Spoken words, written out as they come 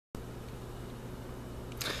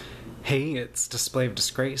Hey, it's Display of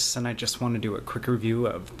Disgrace, and I just want to do a quick review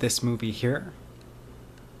of this movie here,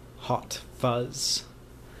 Hot Fuzz.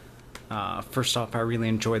 First off, I really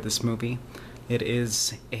enjoyed this movie. It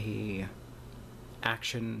is a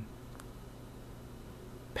action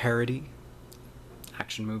parody,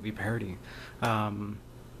 action movie parody.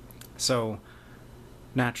 So,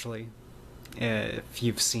 naturally, if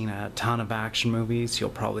you've seen a ton of action movies, you'll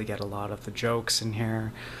probably get a lot of the jokes in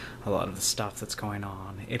here, a lot of the stuff that's going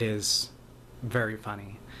on. It is very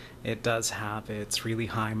funny. It does have its really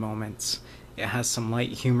high moments. It has some light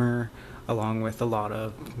humor along with a lot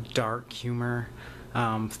of dark humor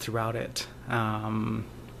throughout it.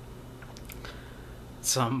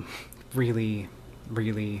 Some really,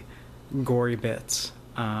 really gory bits.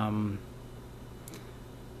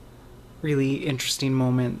 Really interesting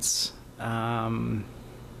moments.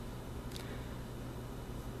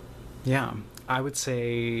 Yeah, I would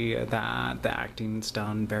say that the acting's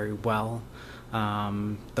done very well.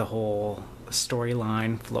 The whole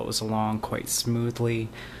storyline flows along quite smoothly.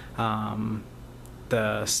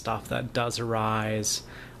 The stuff that does arise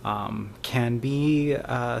can be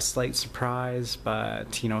a slight surprise,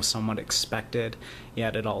 but somewhat expected,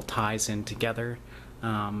 yet it all ties in together.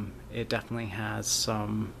 It definitely has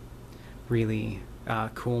some really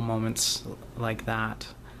cool moments like that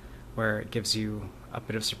where it gives you a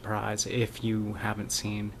bit of surprise if you haven't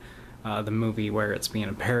seen the movie where it's being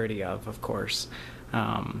a parody of course.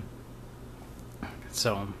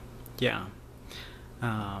 So yeah,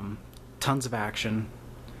 tons of action.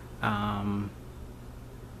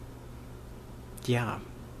 Yeah,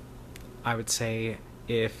 I would say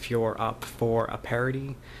if you're up for a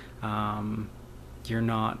parody, you're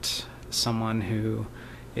not someone who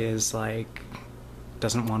is like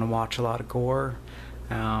doesn't want to watch a lot of gore,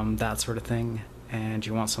 that sort of thing, and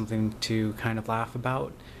you want something to kind of laugh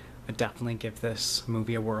about, I'd definitely give this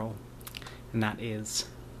movie a whirl, and that is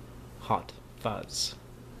Hot Fuzz.